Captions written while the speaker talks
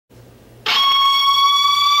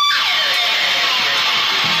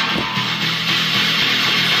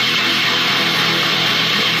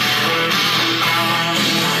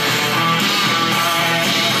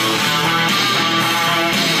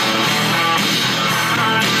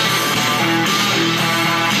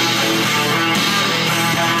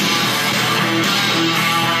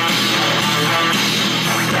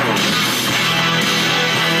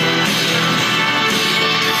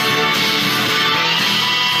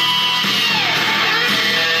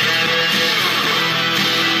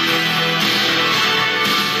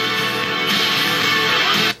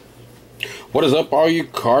What is up, all you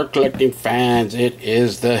card collecting fans? It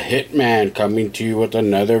is the Hitman coming to you with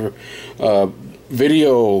another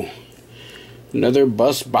video, another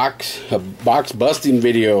box busting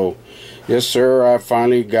video. Yes, sir. I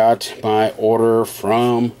finally got my order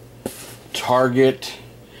from Target.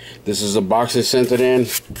 This is the box they sent it in.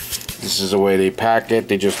 This is the way they pack it.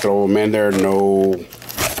 They just throw them in there. No,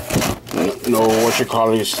 what you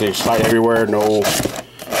call it? They slide everywhere. No,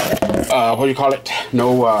 what do you call it?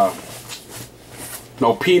 No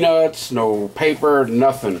peanuts, no paper,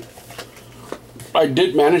 nothing. I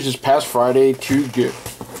did manage this past Friday to get,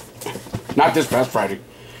 not this past Friday,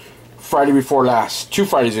 Friday before last, 2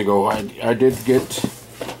 Fridays ago, I did get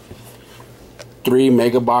 3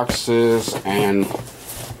 mega boxes and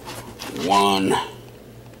 1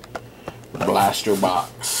 blaster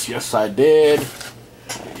box. Yes, I did.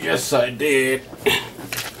 Yes, I did.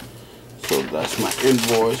 So that's my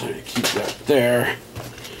invoice. I keep that there.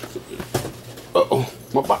 Uh-oh,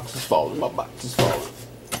 my box is falling. My box is falling.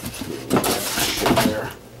 There.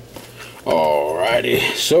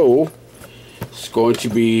 Alrighty, so it's going to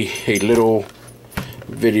be a little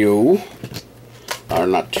video.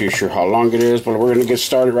 I'm not too sure how long it is, but we're going to get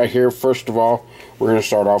started right here. First of all, we're going to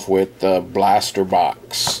start off with the blaster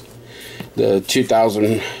box. The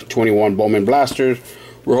 2021 Bowman blasters.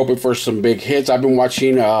 We're hoping for some big hits. I've been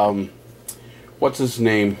watching, what's his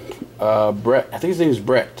name? Brett. I think his name is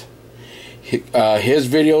Brett. His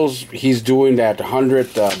videos, he's doing that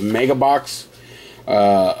 100th mega box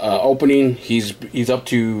opening. He's up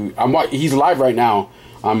to, he's live right now.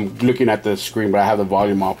 I'm looking at the screen, but I have the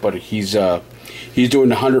volume off. But he's doing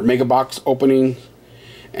the 100 mega box opening,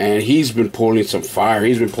 and he's been pulling some fire.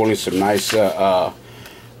 He's been pulling some nice what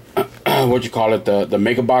you call it, the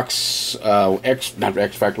mega box not X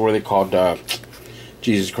Factor. What are they called?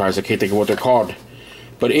 Jesus Christ, I can't think of what they're called.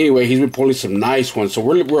 But anyway, he's been pulling some nice ones. So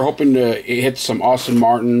we're hoping to hit some Austin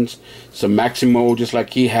Martins, some Maximo, just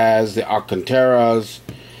like he has, the Alcantaras,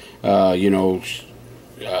 you know,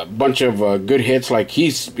 a bunch of good hits like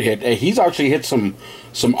he's hit. He's actually hit some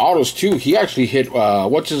autos too. He actually hit,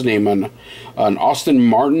 what's his name, an Austin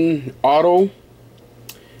Martin auto.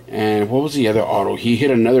 And what was the other auto? He hit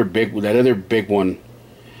that other big one.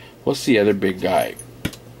 What's the other big guy?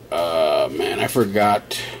 Man, I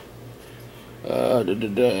forgot. Who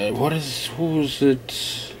was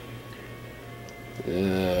it?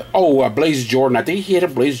 Blaze Jordan. I think he hit a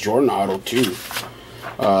Blaze Jordan auto too.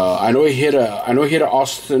 I know he hit a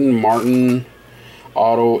Austin Martin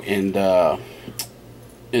auto in the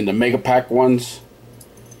mega pack ones.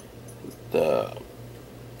 So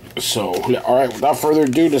all right, without further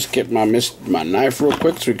ado, let's get my knife real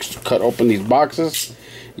quick so we can cut open these boxes.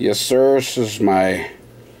 Yes, sir. This is my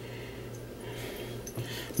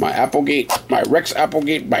Applegate, my Rex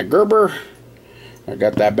Applegate by Gerber. I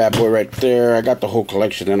got that bad boy right there. I got the whole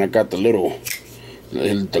collection, and I got the little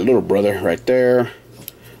brother right there.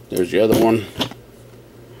 There's the other one.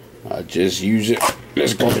 I just use it.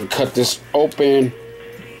 Let's go ahead and cut this open.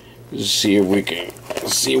 Let's see if we can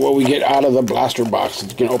see what we get out of the blaster box.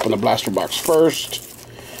 Let's open the blaster box first.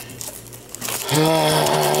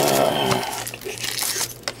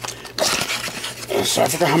 So I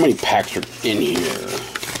forgot how many packs are in here.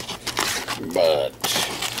 But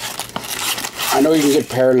I know you can get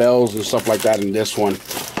parallels and stuff like that in this one,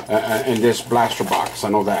 in this blaster box. I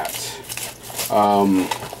know that.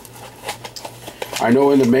 I know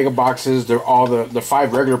in the mega boxes, they're all the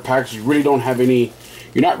 5 regular packs. You really don't have any.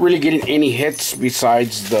 You're not really getting any hits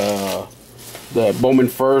besides the Bowman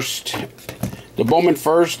first,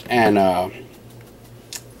 and God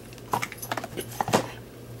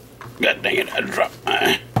dang it! I dropped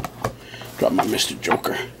my Mr.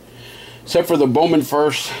 Joker. Except for the Bowman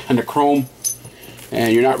first and the Chrome,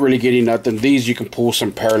 and you're not really getting nothing. These you can pull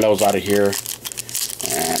some parallels out of here,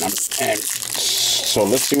 and so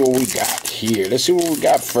let's see what we got here. Let's see what we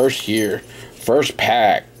got first here. First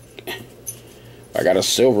pack. I got a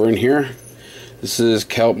silver in here. This is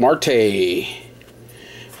Kelp Marte.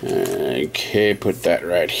 Okay, put that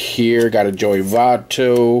right here. Got a Joey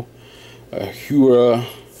Votto, a Hura,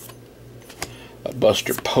 a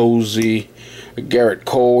Buster Posey, a Garrett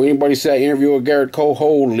Cole. Anybody see that interview with Garrett Cole?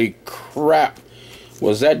 Holy crap.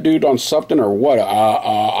 Was that dude on something or what?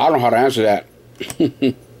 I don't know how to answer that.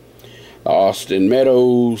 Austin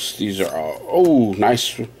Meadows. These are all,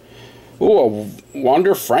 nice. Oh,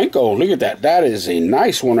 Wander Franco. Look at that. That is a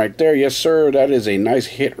nice one right there. Yes, sir. That is a nice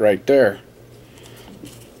hit right there.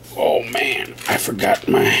 Oh, man. I forgot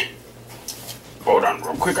my... Hold on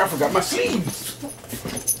real quick. I forgot my sleeves.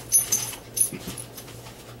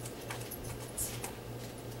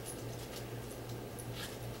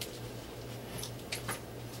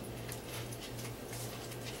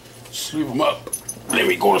 sleeve them up. Let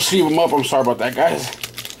me go to sleeve them up. I'm sorry about that, guys.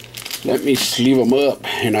 Let me sleeve them up,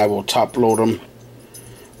 and I will top load them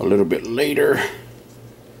a little bit later.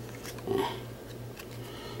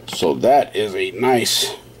 So that is a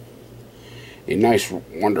nice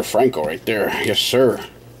Wonder Franco right there. Yes, sir.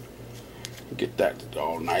 Get that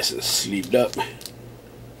all nice and sleeved up.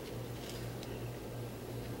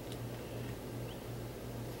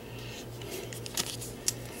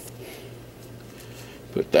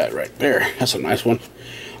 Put that right there. That's a nice one.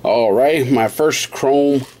 All right, my first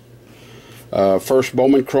chrome. First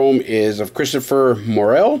Bowman Chrome is of Christopher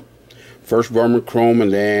Morel. First Bowman Chrome,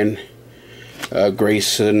 and then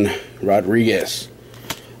Grayson Rodriguez.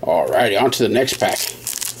 Alrighty, on to the next pack.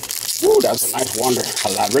 Ooh, that's a nice wonder.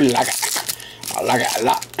 I really like it. I like it a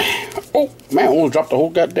lot. Oh, man, I almost dropped the whole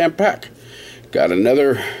goddamn pack. Got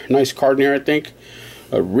another nice card in here, I think.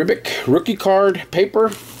 A Ribic rookie card,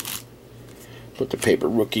 paper. Put the paper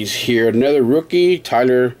rookies here. Another rookie,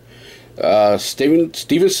 Tyler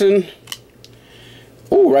Stevenson.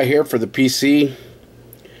 Oh, right here for the PC.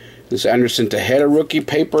 This Anderson Tejeda rookie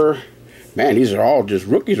paper. Man, these are all just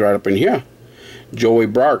rookies right up in here. Joey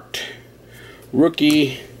Bart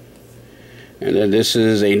rookie. And then this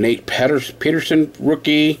is a Nate Peterson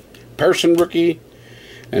rookie.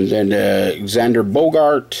 And then Alexander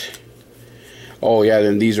Bogart. Oh, yeah,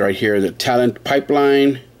 then these right here. The Talent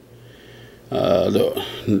Pipeline. So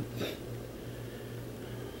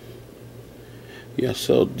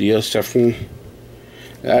Stephen.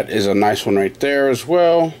 That is a nice one right there as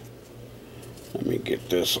well. Let me get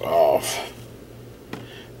this off.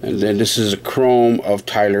 And then this is a chrome of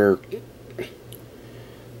Tyler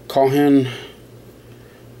Cohen.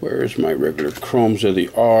 Where's my regular chromes of the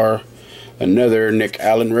R? Another Nick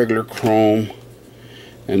Allen regular chrome.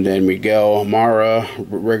 And then Miguel Amara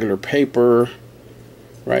regular paper.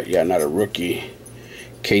 Right, yeah, not a rookie.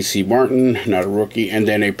 Casey Martin, not a rookie. And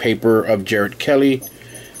then a paper of Jared Kelly.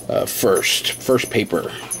 First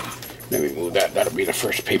paper. Let me move that. That'll be the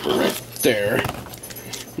first paper right there.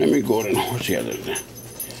 Let me go ahead and what's the other?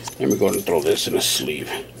 Let me go ahead and throw this in a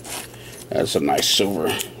sleeve. That's a nice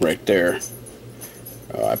silver right there.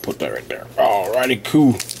 I put that right there. Alrighty,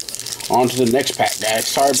 cool. On to the next pack, guys.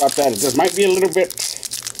 Sorry about that. This might be a little bit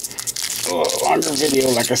longer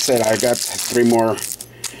video. Like I said, I got three more.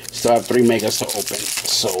 Still have 3 megas to open.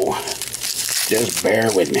 So just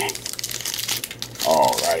bear with me.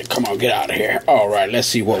 Alright, come on, get out of here. Alright, let's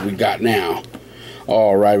see what we got now.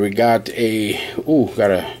 Alright, we got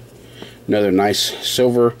another nice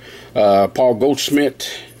silver. Paul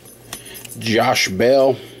Goldschmidt, Josh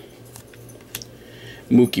Bell,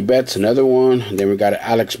 Mookie Betts, another one. And then we got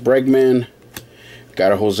Alex Bregman.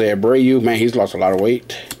 Got a Jose Abreu. Man, he's lost a lot of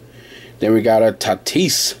weight. Then we got a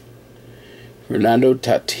Tatis. Fernando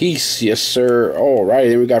Tatis, yes sir. Alright,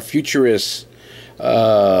 then we got Futurist.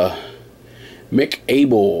 Mick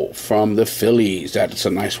Abel from the Phillies. That's a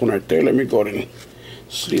nice one right there. Let me go ahead and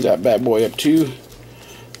sleeve that bad boy up too.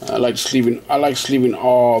 I like sleeving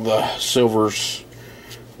all the silvers,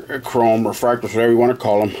 chrome, refractors, whatever you want to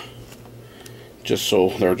call them, just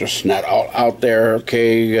so they're just not all out there.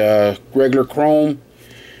 Okay, regular chrome.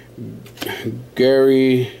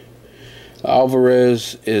 Gary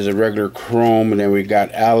Alvarez is a regular chrome, and then we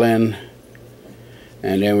got Allen,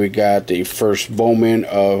 and then we got the first Bowman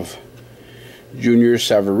of Junior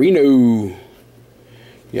Severino.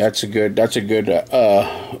 Yeah, that's a good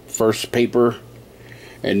first paper.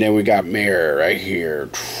 And then we got Mayer right here.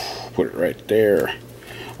 Put it right there.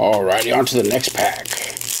 Alrighty, on to the next pack.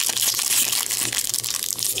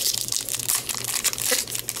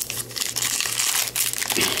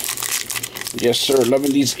 Yes, sir.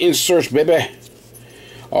 Loving these inserts, baby.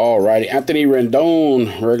 Alrighty, Anthony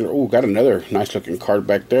Rendon, regular. Ooh, got another nice looking card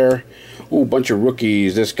back there. Ooh, bunch of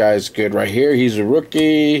rookies. This guy's good right here. He's a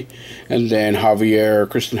rookie. And then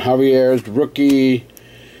Christian Javier's rookie.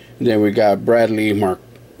 And then we got Bradley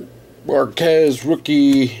Marquez,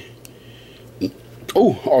 rookie.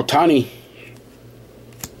 Oh, Ohtani.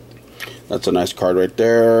 That's a nice card right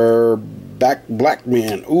there.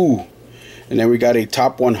 Blackman. Ooh. And then we got a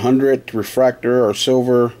top 100 refractor or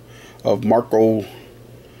silver of Marco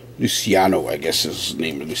Luciano. I guess his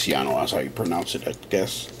name is Luciano. That's how you pronounce it, I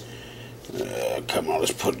guess. Come on,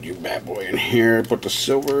 let's put you bad boy in here. Put the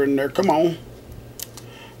silver in there. Come on.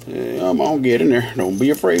 Come on, get in there. Don't be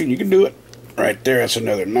afraid. You can do it. Right there. That's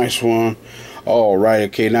another nice one. All right.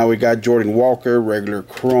 Okay, now we got Jordan Walker, regular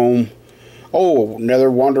chrome. Oh,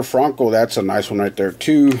 another Wander Franco. That's a nice one right there,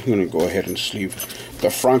 too. I'm going to go ahead and sleeve the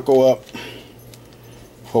Franco up.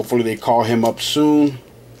 Hopefully they call him up soon.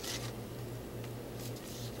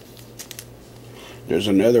 There's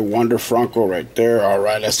another Wonder Franco right there. All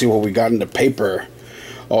right, let's see what we got in the paper.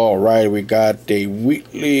 All right, we got a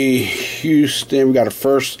Wheatley Houston. We got a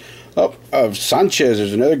first up of Sanchez.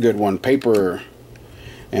 There's another good one, paper.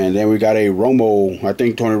 And then we got a Romo. I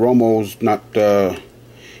think Tony Romo's not,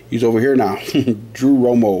 he's over here now. Drew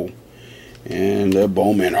Romo. And the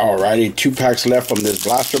Bowman. Alrighty, 2 packs left from this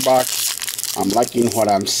blaster box. I'm liking what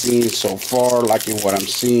I'm seeing so far. Liking what I'm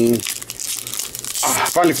seeing. I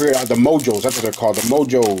finally figured out the MOJOs. That's what they're called. The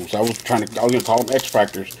MOJOs. I was going to call them X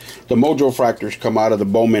Fractors. The MOJO Fractors come out of the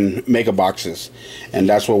Bowman Mega Boxes. And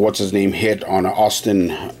that's what, what's his name, hit on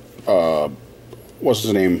Austin, what's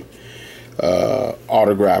his name?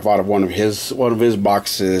 Autograph out of one of his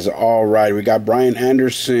boxes. All right, we got Brian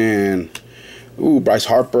Anderson. Ooh, Bryce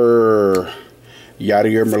Harper,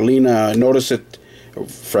 Yadier Molina. Notice it,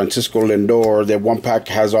 Francisco Lindor. That one pack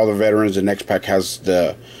has all the veterans. The next pack has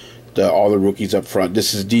all the rookies up front.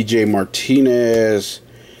 This is DJ Martinez,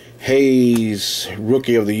 Hayes,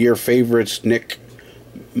 Rookie of the Year favorites. Nick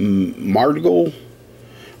Mardigal,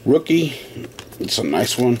 rookie. It's a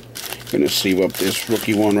nice one. Gonna sleeve up this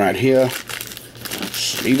rookie one right here.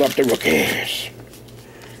 Sleeve up the rookies.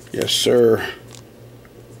 Yes, sir.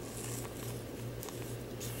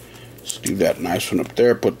 Let's do that nice one up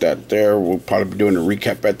there. Put that there. We'll probably be doing a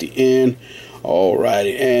recap at the end.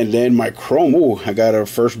 Alrighty, and then my chrome. Ooh, I got a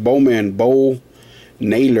first Bowman Bo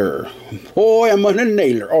Nailer. Boy, I'm on a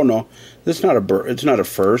nailer. Oh no, it's not a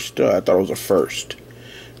first. I thought it was a first.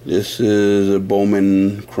 This is a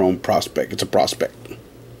Bowman Chrome prospect. It's a prospect.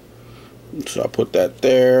 So I put that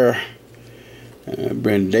there.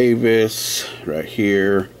 Brent Davis right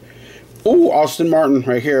here. Ooh, Austin Martin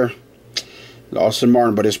right here. Austin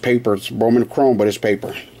Martin, but his paper. It's Bowman Chrome, but his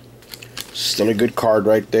paper. Still a good card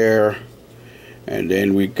right there. And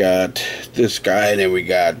then we got this guy, and then we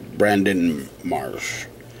got Brandon Marsh.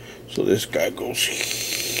 So this guy goes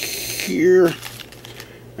here,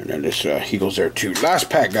 and then this he goes there too. Last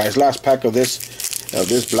pack, guys. Last pack of this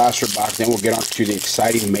blaster box. Then we'll get on to the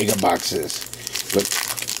exciting mega boxes with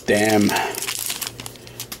them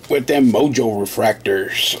MOJO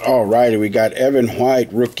refractors. Alrighty, we got Evan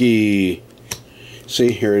White, rookie.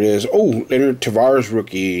 See, here it is. Oh, Leonard Tavares,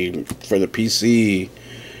 rookie for the PC.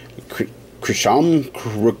 Krisham,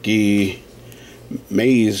 rookie.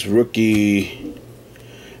 Mays, rookie.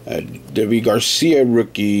 Devi Garcia,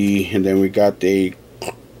 rookie. And then we got a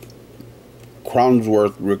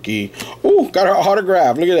Crownsworth, rookie. Oh, got our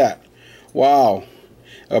autograph. Look at that. Wow.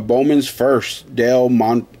 Bowman's first. Dale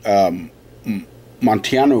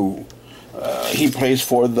Montiano. He plays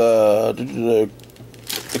for the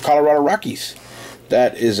Colorado Rockies.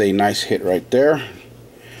 That is a nice hit right there.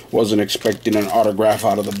 Wasn't expecting an autograph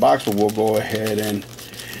out of the box, but we'll go ahead and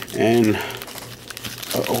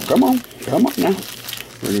come on now.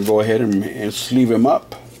 We're gonna go ahead and sleeve him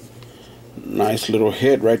up. Nice little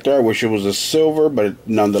hit right there. I wish it was a silver, but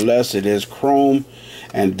nonetheless, it is chrome.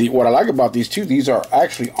 And what I like about these two, these are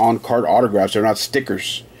actually on-card autographs. They're not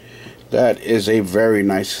stickers. That is a very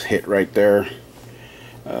nice hit right there.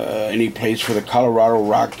 And he plays for the Colorado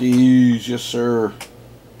Rockies. Yes, sir.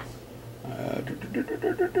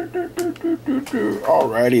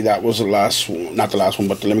 Alrighty, that was the last one. Not the last one,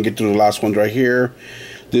 but let me get to the last ones right here.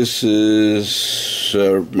 This is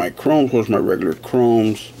my chromes. Where's my regular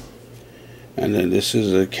chromes? And then this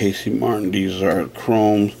is a Casey Martin. These are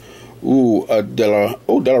chromes. Ooh, De La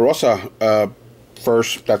Rosa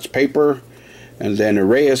first. That's paper. And then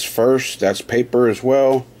Reyes first. That's paper as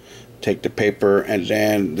well. Take the paper, and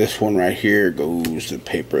then this one right here goes the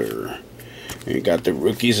paper. And you got the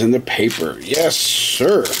rookies in the paper. Yes,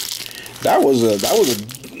 sir. That was a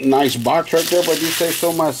nice box right there. If I do say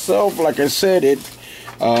so myself. Like I said, it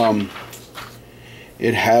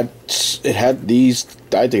had these.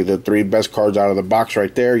 I think the 3 best cards out of the box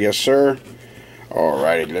right there. Yes, sir.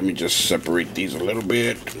 Alrighty, let me just separate these a little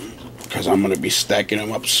bit because I'm gonna be stacking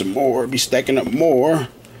them up some more. Be stacking up more.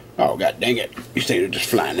 Oh, god dang it. These things are just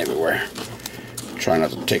flying everywhere. Try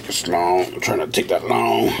not to take this long. Try not to take that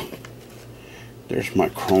long. There's my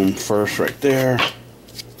chrome first right there.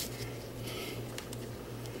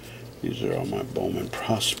 These are all my Bowman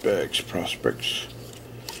prospects.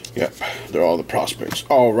 Yep, they're all the prospects.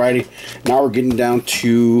 Alrighty. Now we're getting down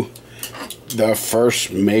to the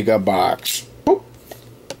first mega box. Boop.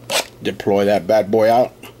 Deploy that bad boy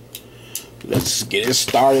out. Let's get it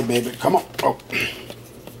started, baby. Come on. Oh.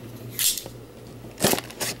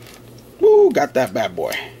 Woo, got that bad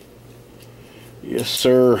boy. Yes,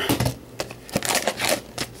 sir.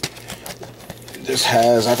 This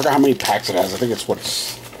has, I forgot how many packs it has. I think it's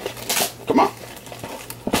what's, come on.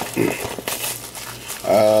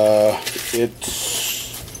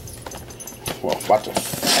 It's, well, about to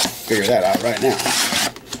figure that out right now.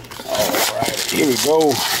 Alright, here we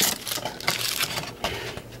go.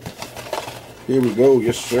 Here we go,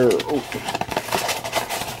 yes sir. Oh.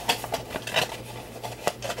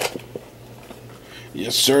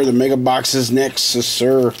 Yes sir, the mega boxes next, yes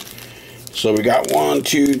sir. So we got 1,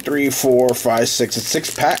 2, 3, 4, 5, 6. It's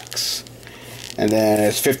 6 packs. And then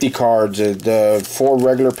it's 50 cards. The 4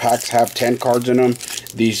 regular packs have 10 cards in them.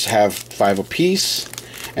 These have 5 apiece.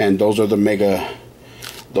 And those are the mega.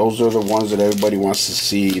 Those are the ones that everybody wants to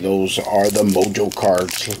see. Those are the MOJO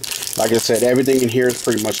cards. Like I said, everything in here is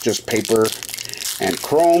pretty much just paper and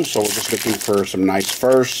chrome. So we're just looking for some nice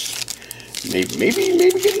firsts. Maybe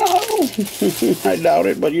getting a huddle. I doubt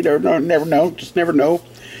it, but you never know. Just never know.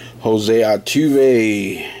 Jose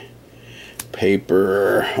Altuve.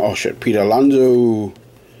 Paper. Oh shit. Pete Alonso.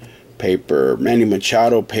 Paper. Manny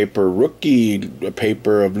Machado. Paper. Rookie. A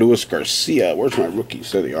paper of Luis Garcia. Where's my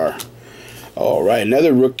rookies? There they are. Alright.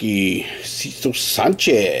 Another rookie. Cito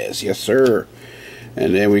Sanchez. Yes, sir.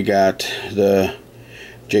 And then we got the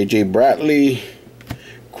J.J. Bradley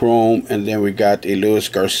chrome. And then we got a Luis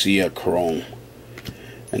Garcia chrome.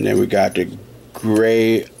 And then we got the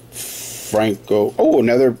gray Franco. Oh,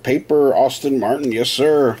 another paper Austin Martin. Yes,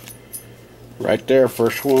 sir. Right there,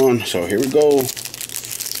 first one. So here we go.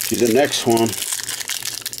 See the next one.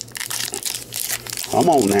 Come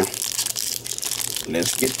on now.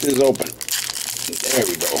 Let's get this open. There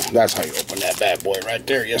we go. That's how you open that bad boy right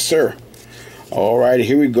there. Yes, sir. Alright,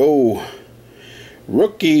 here we go.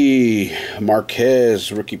 Rookie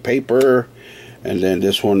Marquez, rookie paper. And then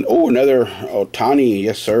this one. Oh, another Ohtani.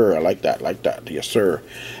 Yes, sir. I like that. Like that. Yes, sir.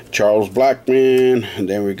 Charles Blackmon. And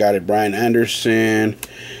then we got it Brian Anderson.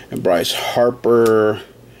 And Bryce Harper.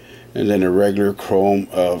 And then a regular chrome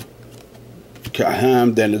of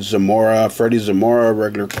Kaham. Then it's Zamora. Freddie Zamora.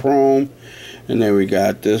 Regular chrome. And then we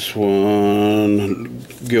got this one.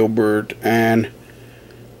 Gilbert and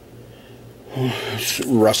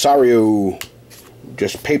Rosario.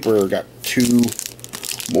 Just paper. Got 2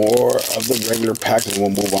 more of the regular packs, and we'll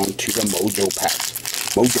move on to the MOJO packs.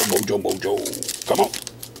 MOJO. Come on.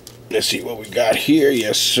 Let's see what we got here.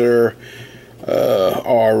 Yes, sir.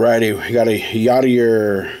 Alrighty. We got a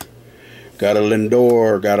Yadier. Got a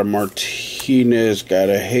Lindor. Got a Martinez. Got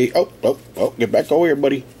a Hay. Oh. Get back over here,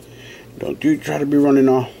 buddy. Don't you try to be running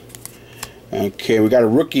off. Okay, we got a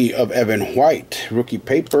rookie of Evan White. Rookie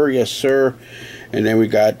paper. Yes, sir. And then we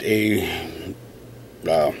got a...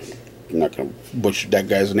 I'm not going to butcher that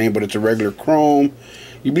guy's name, but it's a regular chrome.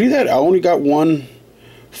 You believe that? I only got 1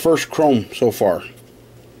 first chrome so far.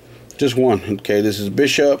 Just 1. Okay, this is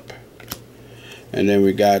Bishop. And then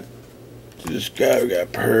we got this guy. We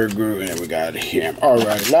got Pergru. And then we got him.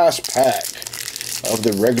 Alright, last pack of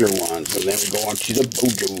the regular ones. And then we go on to the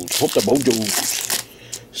MOJOs. Hope the MOJOs.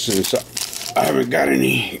 Since I haven't got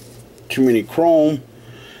too many chrome.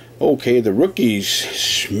 Okay, the rookies.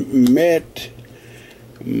 Schmidt.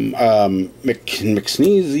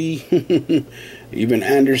 McSneezy, even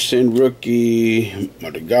Anderson rookie,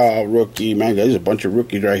 Madrigal rookie. Man, there's a bunch of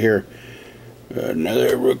rookies right here.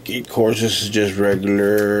 Another rookie. Of course, this is just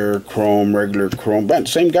regular chrome. Man,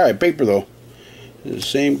 same guy, paper though. The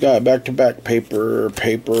same guy, back to back, paper.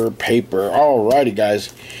 Alrighty,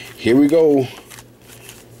 guys, here we go.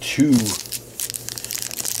 Two,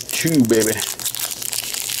 baby.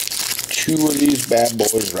 2 of these bad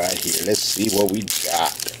boys right here. Let's see what we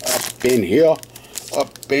got up in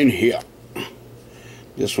here.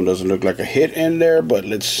 This one doesn't look like a hit in there, but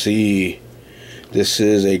let's see. This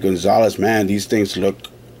is a Gonzalez. Man, these things look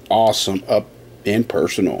awesome up in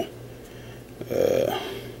personal.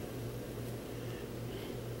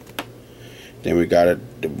 Then we got a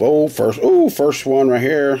DeVoe first. Oh, first one right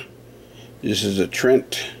here. This is a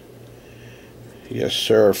Trent. Yes,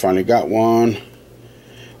 sir. Finally got one.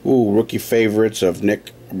 Ooh, rookie favorites of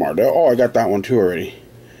Nick Mardell. Oh, I got that one too already.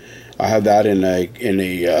 I have that in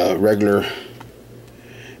a regular.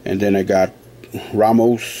 And then I got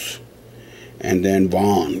Ramos. And then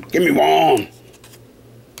Vaughn. Give me Vaughn.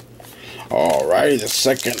 Alrighty, the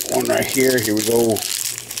second one right here. Here we go.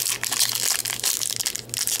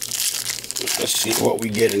 Let's see what we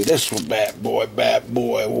get in this one. Bad boy.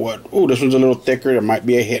 What? Ooh, this one's a little thicker. There might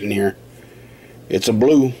be a hit in here. It's a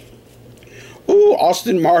blue. Ooh,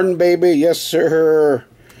 Austin Martin, baby. Yes, sir.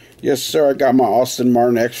 Yes, sir. I got my Austin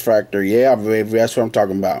Martin X Factor. Yeah, baby. That's what I'm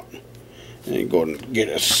talking about. And go and get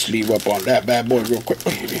a sleeve up on that bad boy real quick.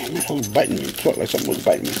 It was biting me. It felt like something was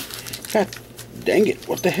biting me. God dang it.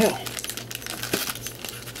 What the hell?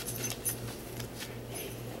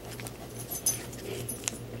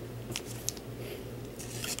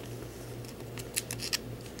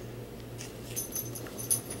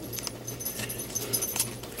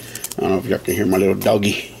 Y'all can hear my little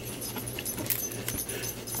doggy.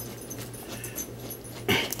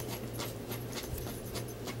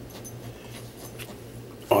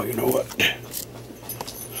 Oh, you know what?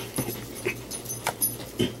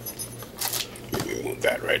 Let me move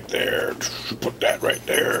that right there. Put that right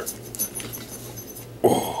there.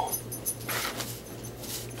 Oh.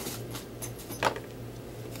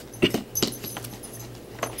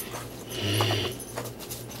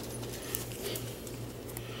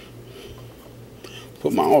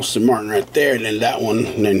 Put my Austin Martin right there, and then that one,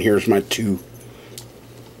 and then here's my two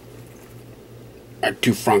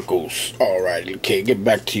Francos. Alright, okay, get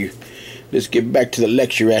back to you. Let's get back to the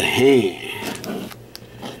lecture at hand.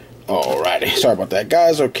 Alrighty, sorry about that,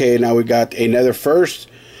 guys. Okay, now we got another first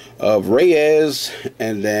of Reyes,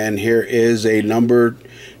 and then here is a number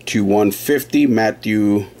to 150,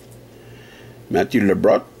 Matthew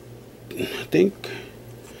LeBrot, I think.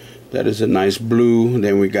 That is a nice blue.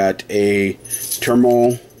 Then we got a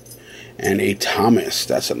Turmoil and a Thomas.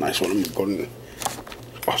 That's a nice one. I'm going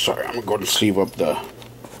to go to sleeve up the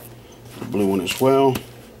blue one as well.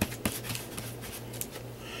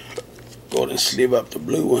 Go to sleeve up the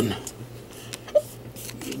blue one.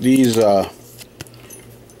 These those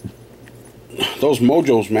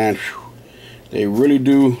MOJOs, man, they really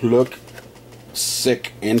do look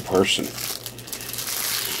sick in person.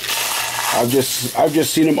 I've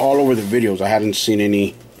just seen them all over the videos. I hadn't seen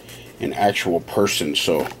any in actual person.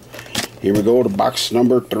 So here we go to box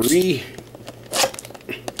number 3.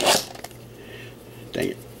 Dang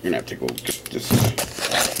it, you're gonna have to go get this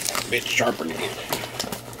bit sharper again.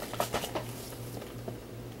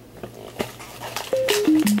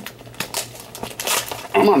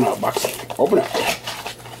 Come on now, box. Open it.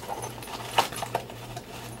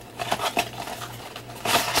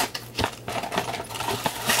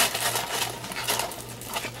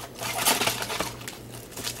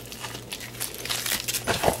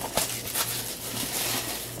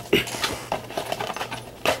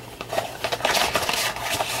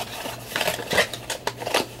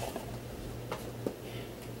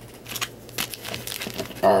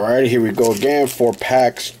 Alright, here we go again. 4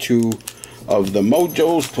 packs, 2 of the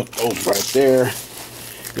MOJOs. Put those right there.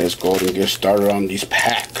 Let's go ahead and get started on these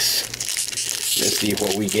packs. Let's see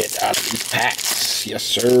what we get out of these packs. Yes,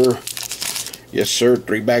 sir. Yes, sir.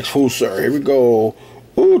 3 bags full, sir. Here we go.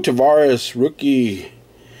 Ooh, Tavares, rookie.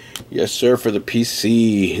 Yes, sir, for the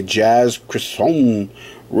PC. Jazz Chisholm,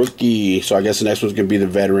 rookie. So I guess the next one's going to be the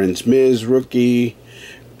veterans. Miz, rookie.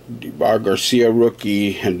 Bar Garcia,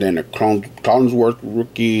 rookie. And then a Collinsworth,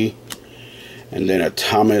 rookie. And then a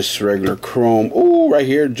Thomas, regular chrome. Ooh, right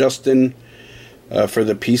here, Justin for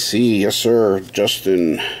the PC. Yes, sir,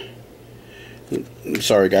 Justin.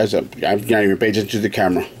 Sorry, guys, I'm not even paying attention to the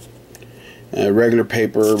camera. Regular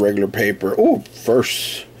paper, regular paper. Ooh,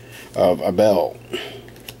 first of Abel.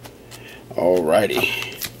 Alrighty.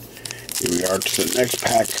 Here we are to the next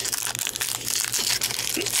pack.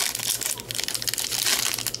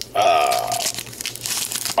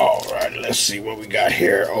 Alright, let's see what we got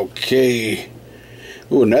here. Okay.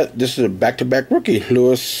 Ooh, this is a back-to-back rookie.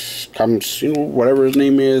 Luis Camsino, whatever his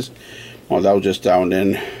name is. Oh, that was just down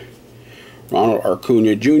then. Ronald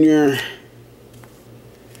Acuna Jr.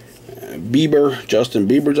 Bieber. Justin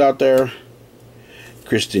Bieber's out there.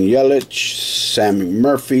 Christian Yelich. Sean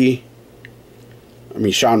Murphy.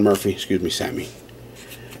 Excuse me, Sammy.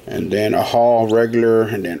 And then a Hall regular.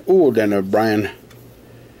 And then, ooh, then a Brian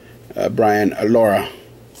Alora.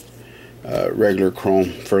 Regular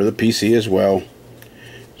chrome for the PC as well.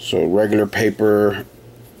 So regular paper.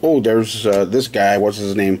 Oh, there's this guy. What's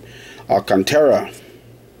his name? Alcantara.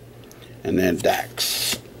 And then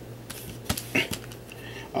Dax.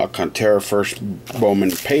 Alcantara first Bowman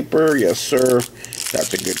paper. Yes, sir.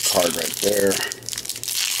 That's a good card right there.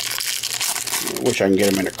 I wish I can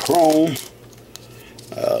get him in a chrome.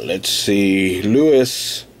 Let's see.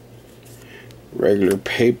 Lewis. Regular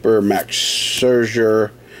paper. Max Scherzer.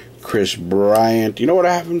 Chris Bryant. You know what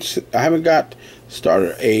I haven't got?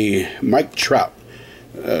 Started a Mike Trout.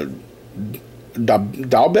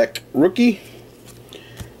 Dalbec rookie.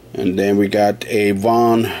 And then we got a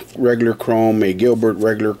Vaughn regular chrome, a Gilbert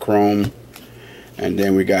regular chrome, and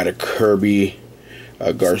then we got a Kirby,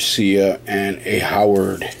 a Garcia, and a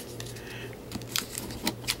Howard.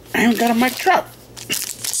 I haven't got a Mike Trout.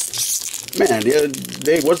 Man, the other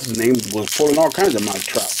day, what's his name, was pulling all kinds of Mike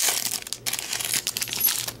Trout.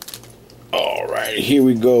 Alright, here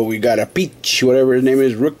we go. We got a Peach, whatever his name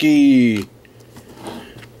is, rookie.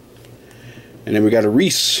 And then we got a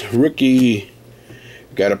Reese, rookie.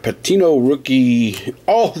 Got a Patino, rookie.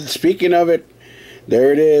 Oh, speaking of it,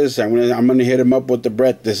 there it is. I'm gonna hit him up with the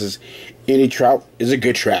Brett. This is any Trout is a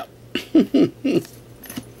good Trout.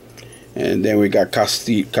 And then we got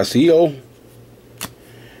Castillo.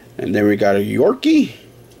 And then we got a Yorkie.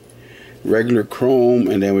 Regular chrome.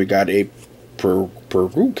 And then we got a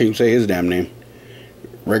can't even say his damn name.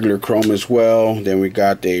 Regular chrome as well. Then we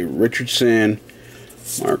got a Richardson.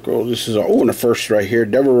 Marco, this is and the first right here.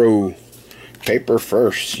 Devereaux. Paper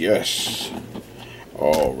first, yes.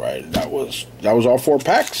 All right, that was all 4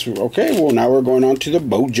 packs. Okay, well now we're going on to the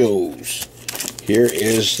MOJOs. Here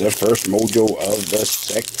is the first MOJO of the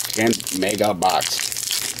second mega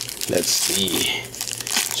box. Let's see.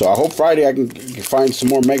 So I hope Friday I can find some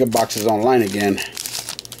more mega boxes online again.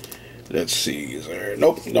 Let's see. Is there?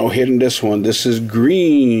 Nope, no hitting this one. This is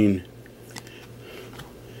green.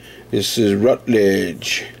 This is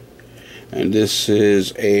Rutledge. And this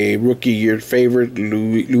is a rookie, your favorite,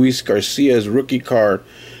 Luis Garcia's rookie card.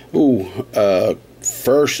 Ooh,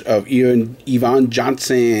 first of Ivan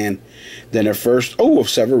Johnson. Then a first, of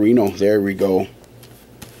Severino. There we go.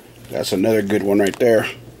 That's another good one right there.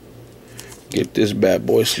 Get this bad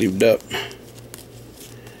boy sleeved up.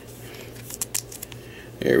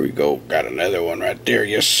 There we go. Got another one right there.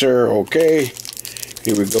 Yes, sir. Okay.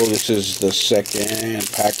 Here we go. This is the second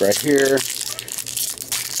pack right here.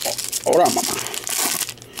 Hold on, mama.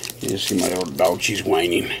 You see my little dog, she's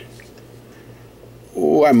whining.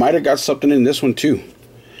 Oh, I might have got something in this one too.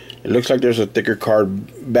 It looks like there's a thicker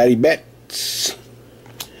card, Batty Betts.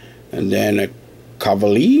 And then a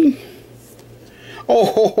Cavalier.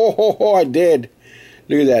 Oh, I did.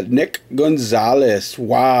 Look at that, Nick Gonzalez.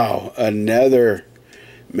 Wow, another,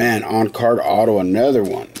 man, on-card auto, another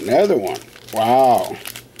one. Wow.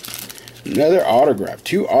 Another autograph.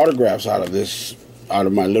 2 autographs out of this. Out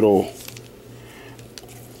of my little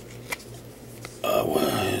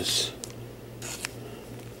was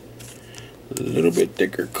a little bit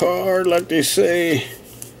thicker card, like they say.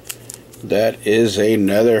 That is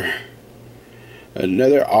another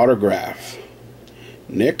autograph.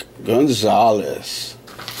 Nick Gonzalez.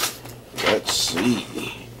 Let's see.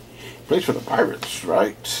 Plays for the Pirates,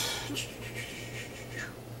 right?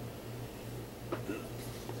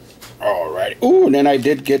 All right. Ooh, and then I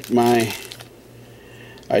did get my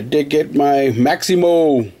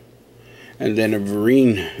Maximo, and then a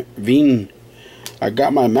Veen. I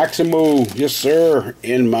got my Maximo, yes sir,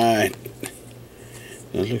 in my,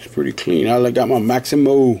 that looks pretty clean. I got my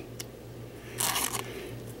Maximo.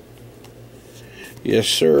 Yes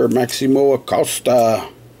sir, Maximo Acosta.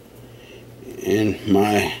 In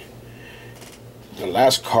the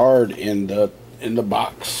last card in the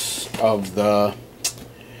box of the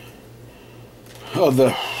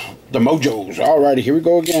MOJOs. Alrighty, here we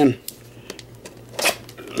go again.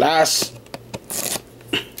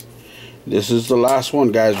 This is the last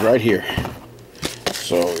one, guys, right here.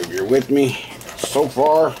 So if you're with me, so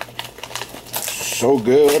far, so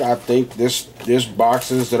good. I think this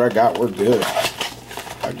boxes that I got were good.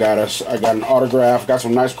 I got an autograph. Got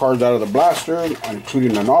some nice cards out of the blaster,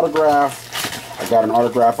 including an autograph. I got an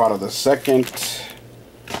autograph out of the second.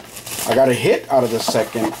 I got a hit out of the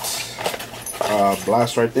second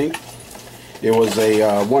blaster, I think. It was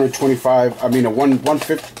a 1 in 25. I mean, a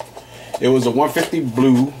 150. It was a 150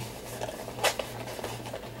 blue.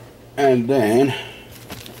 And then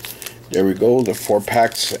there we go, the 4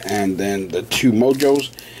 packs, and then the 2 MOJOs,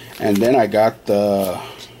 and then I got the.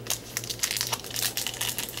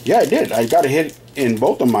 Yeah, I did. I got a hit in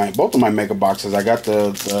both of my mega boxes. I got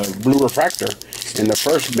the blue refractor in the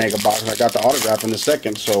first mega box. I got the autograph in the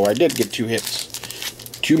second, so I did get 2 hits.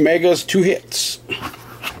 2 megas, 2 hits.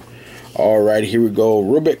 Alright, here we go.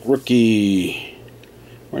 Rubik rookie.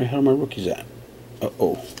 Where the hell are my rookies at?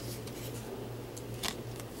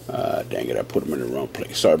 Dang it, I put them in the wrong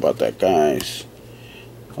place. Sorry about that, guys.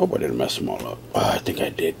 Hope I didn't mess them all up. I think I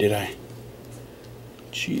did I?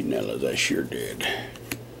 Gee, Nellas, I sure did.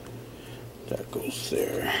 That goes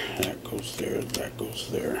there. That goes there. That goes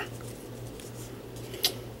there.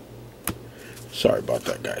 Sorry about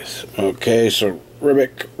that, guys. Okay, so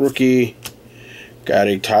Rubik rookie. Got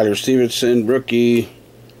a Tyler Stevenson rookie.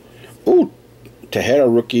 Ooh,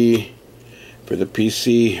 Tejeda rookie for the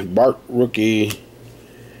PC. Bart rookie.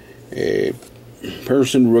 A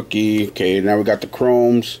Person rookie. Okay, now we got the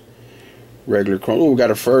chromes. Regular chrome. Oh, we got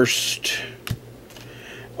a first.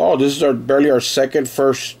 Oh, this is barely our second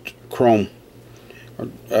first chrome.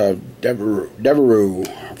 Devereaux.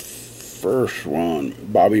 First one.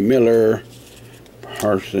 Bobby Miller.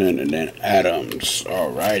 Parson, and then Adams.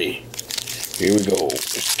 Alrighty. Here we go.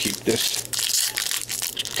 Let's keep this.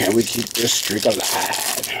 Can we keep this streak alive?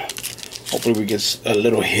 Hopefully we get a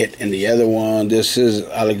little hit in the other one. This is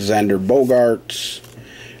Alexander Bogaerts,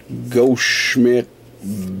 Goldschmidt,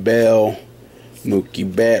 Bell,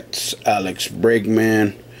 Mookie Betts, Alex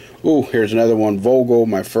Bregman. Ooh, here's another one. Vogel,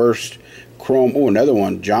 my first Chrome. Ooh, another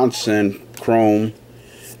one. Johnson, Chrome.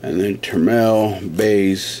 And then Termel,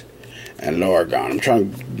 Bays, and Lorgon. I'm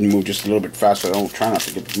trying to move just a little bit faster. I don't try not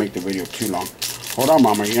to make the video too long. Hold on,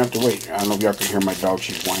 Mama. You have to wait. I don't know if y'all can hear my dog.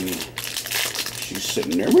 She's whining. She's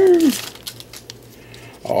sitting there.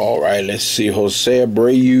 All right, let's see. Jose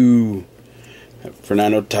Abreu,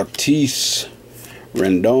 Fernando Tatis,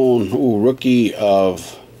 Rendon. Ooh, rookie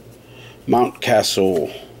of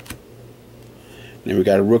Mountcastle. Then we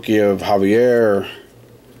got a rookie of Javier.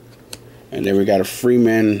 And then we got a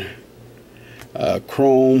Freeman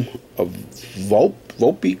Chrome of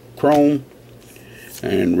Volpe Chrome.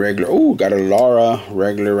 And regular. Oh, got a Lara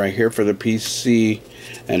regular right here for the PC.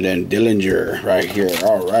 And then Dillinger right here.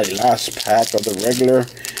 Alrighty, last pack of the regular.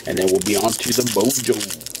 And then we'll be on to the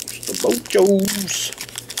MOJOs. The MOJOs.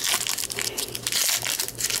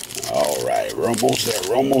 Alright, we're almost there.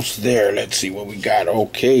 We're almost there. Let's see what we got.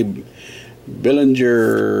 Okay.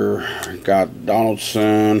 Billinger. Got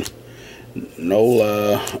Donaldson.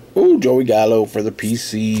 Nola. Ooh, Joey Gallo for the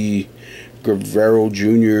PC. Guerrero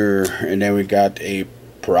Jr. And then we got a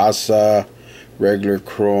Peraza. Regular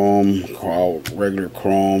Chrome,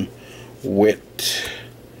 Witt,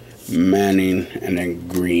 Manning, and then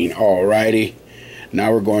green. Alrighty.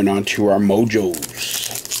 Now we're going on to our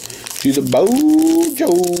MOJOs. To the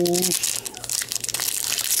MOJOs.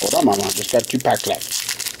 Hold on, Mama. I just got 2 packs left.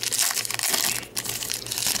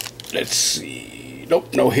 Let's see.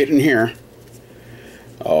 Nope, no hit in here.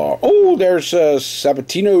 Oh, there's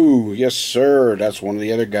Sabatino. Yes, sir. That's one of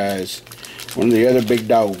the other guys. One of the other big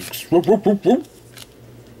dogs. Whoop, whoop, whoop, whoop.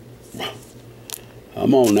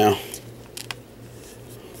 Come on now.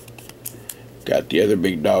 Got the other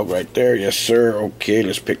big dog right there. Yes, sir. Okay,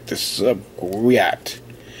 let's pick this up. Where we at?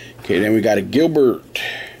 Okay, then we got a Gilbert.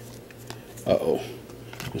 Uh-oh.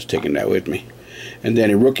 I was taking that with me. And then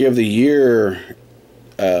a Rookie of the Year,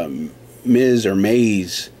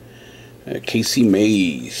 Mays. Casey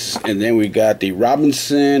Mays. And then we got the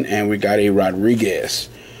Robinson, and we got a Rodriguez.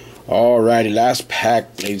 Alrighty, last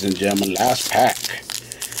pack, ladies and gentlemen. Last pack.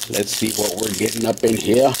 Let's see what we're getting up in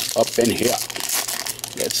here. Up in here.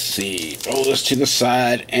 Let's see. Throw this to the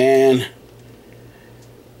side, and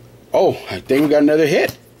oh, I think we got another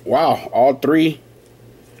hit. Wow, all three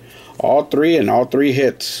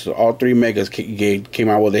hits. All 3 megas came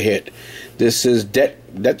out with a hit. This is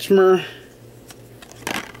Detmer.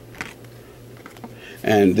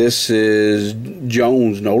 And this is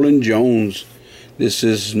Jones, Nolan Jones. This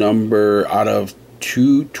is number out of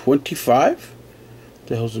 225. What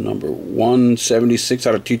the hell's the number? 176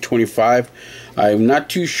 out of 225. I'm not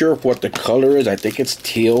too sure what the color is. I think it's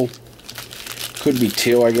teal. Could be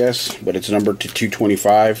teal, I guess. But it's numbered to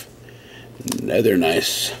 225. Another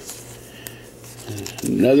nice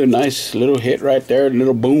little hit right there. A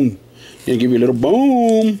little boom. Gonna give you a little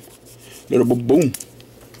boom. Little boom boom.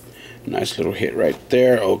 Nice little hit right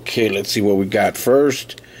there. Okay, let's see what we got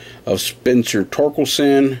first. Of Spencer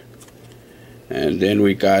Torkelson. And then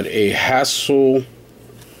we got a Hassel.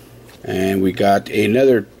 And we got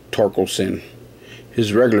another Torkelson.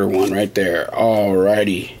 His regular one right there.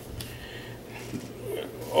 Alrighty.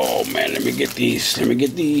 Oh man, let me get these. Let me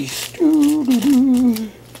get these.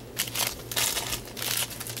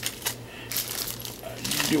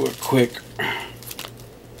 Do it quick.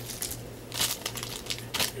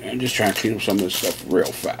 I'm just trying to clean up some of this stuff real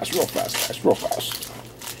fast, guys, real fast.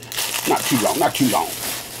 Not too long, not too long.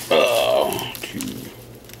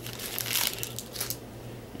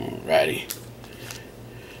 Alrighty.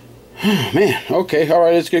 Man, okay,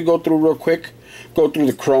 alright, let's go through real quick. Go through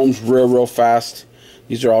the chromes real fast.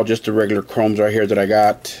 These are all just the regular chromes right here that I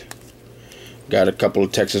got. Got a couple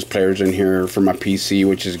of Texas players in here for my PC,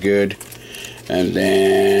 which is good. And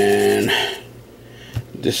then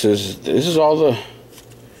this is all the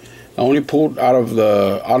I only pulled out of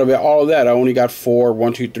all of that. I only got 4,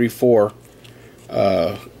 1, 2, 3, 4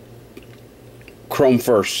 chrome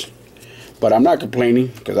first. But I'm not complaining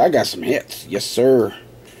because I got some hits. Yes, sir.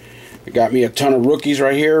 I got me a ton of rookies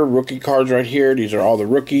right here. Rookie cards right here. These are all the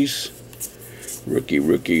rookies. Rookie.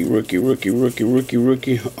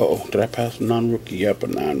 Oh, did I pass a non-rookie? Yep, a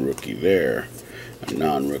non-rookie there. A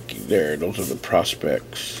non-rookie there. Those are the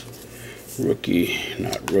prospects. Rookie,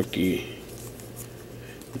 not rookie.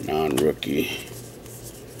 Non-rookie.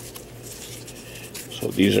 So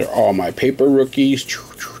these are all my paper rookies.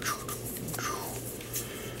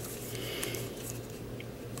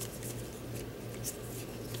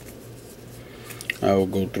 I will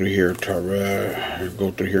go through here and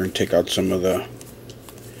take out some of the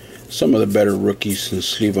better rookies and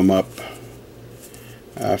sleeve them up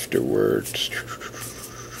afterwards.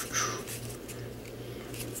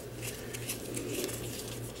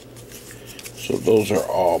 So those are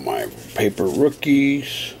all my paper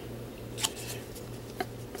rookies.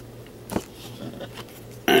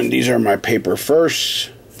 And these are my paper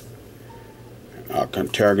firsts.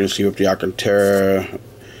 Alcantara, gonna see with the Alcantara.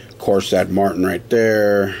 Of course, that Martin right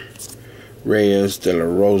there. Reyes, De La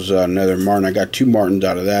Rosa, another Martin. I got 2 Martins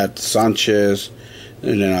out of that. Sanchez.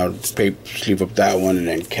 And then I'll sleeve up that one. And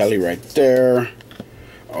then Kelly right there.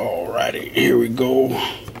 Alrighty, here we go.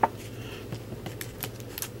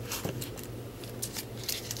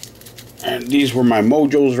 And these were my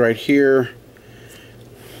MOJOs right here.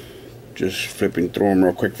 Just flipping through them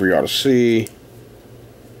real quick for y'all to see.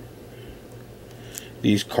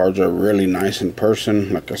 These cards are really nice in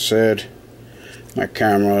person. Like I said, my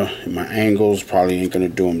camera and my angles probably ain't gonna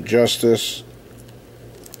do them justice.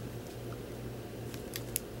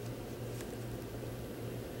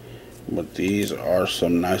 But these are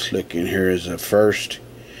some nice looking. Here is a first.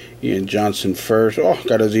 Ian Johnson first. Oh,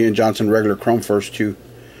 got a Ian Johnson regular chrome first too.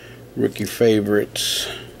 Rookie favorites.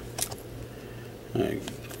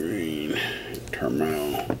 Green.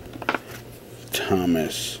 Terminal.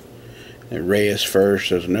 Thomas. And Reyes first.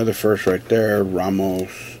 There's another first right there.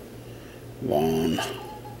 Ramos. Vaughn.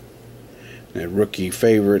 And rookie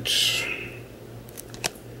favorites.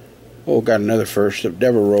 Oh, got another first of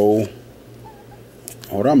Devereaux.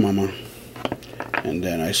 Hold on, mama. And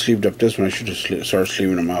then I sleeved up this one. I should have started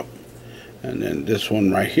sleeving them up. And then this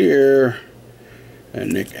one right here.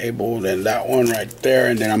 And Nick Abel. Then that one right there.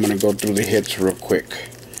 And then I'm going to go through the hits real quick.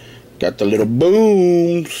 Got the little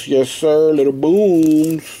booms. Yes, sir. Little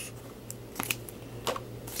booms.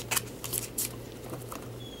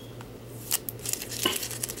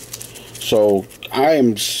 So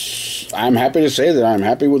I'm happy to say that I'm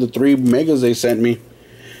happy with the 3 megas they sent me.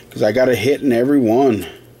 Because I got a hit in every one.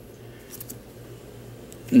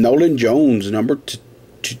 Nolan Jones, number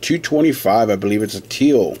 225. I believe it's a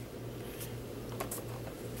teal.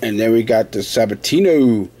 And then we got the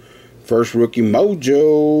Sabatino. First rookie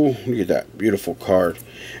MOJO. Look at that. Beautiful card.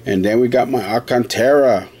 And then we got my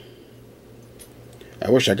Alcantara.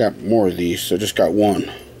 I wish I got more of these. I just got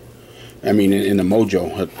one. I mean, in the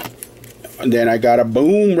MOJO. And then I got a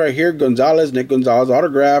boom right here. Gonzalez. Nick Gonzalez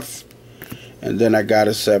autograph. And then I got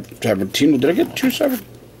a Sabatino. Did I get 2 Sabatino?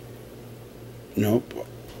 Nope.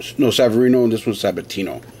 No, Savarino, and this one's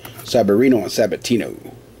Sabatino. Sabarino and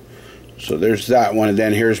Sabatino. So there's that one. And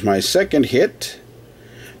then here's my second hit.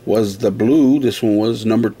 Was the blue. This one was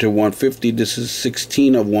numbered to 150. This is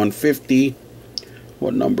 16 of 150.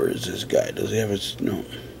 What number is this guy? Does he have his... No.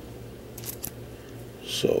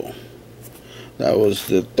 So that was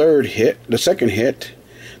the third hit. The second hit.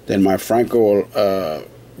 Then my Franco...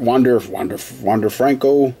 Wander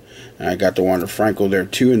Franco, and I got the Wander Franco there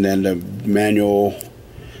too, and then the manual.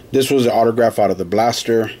 This was the autograph out of the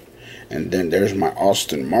blaster, and then there's my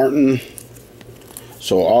Austin Martin.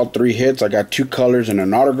 So all 3 hits. I got 2 colors and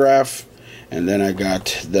an autograph, and then I got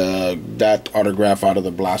that autograph out of the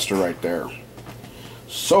blaster right there.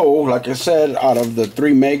 So like I said, out of the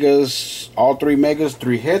 3 megas, all 3 megas,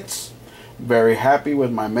 3 hits. Very happy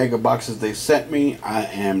with my mega boxes they sent me. I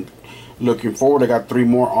am looking forward. I got 3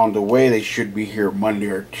 more on the way. They should be here Monday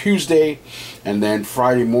or Tuesday. And then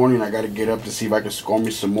Friday morning I got to get up to see if I can score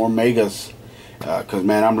me some more megas. Because,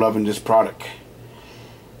 man, I'm loving this product.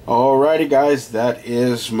 Alrighty, guys. That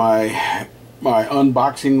is my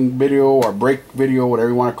unboxing video or break video, whatever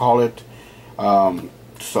you want to call it.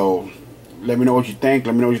 So let me know what you think.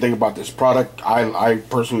 Let me know what you think about this product. I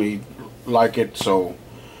personally like it. So...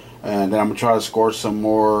 And then I'm going to try to score some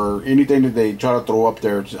more, anything that they try to throw up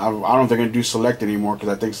there. I don't think they're going to do select anymore, because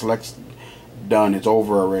I think select's done. It's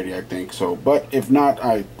over already, I think. So, but if not,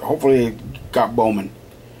 I hopefully got Bowman.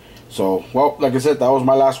 So, well, like I said, that was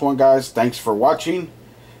my last one, guys. Thanks for watching.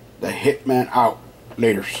 The Hitman out.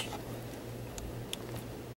 Laters.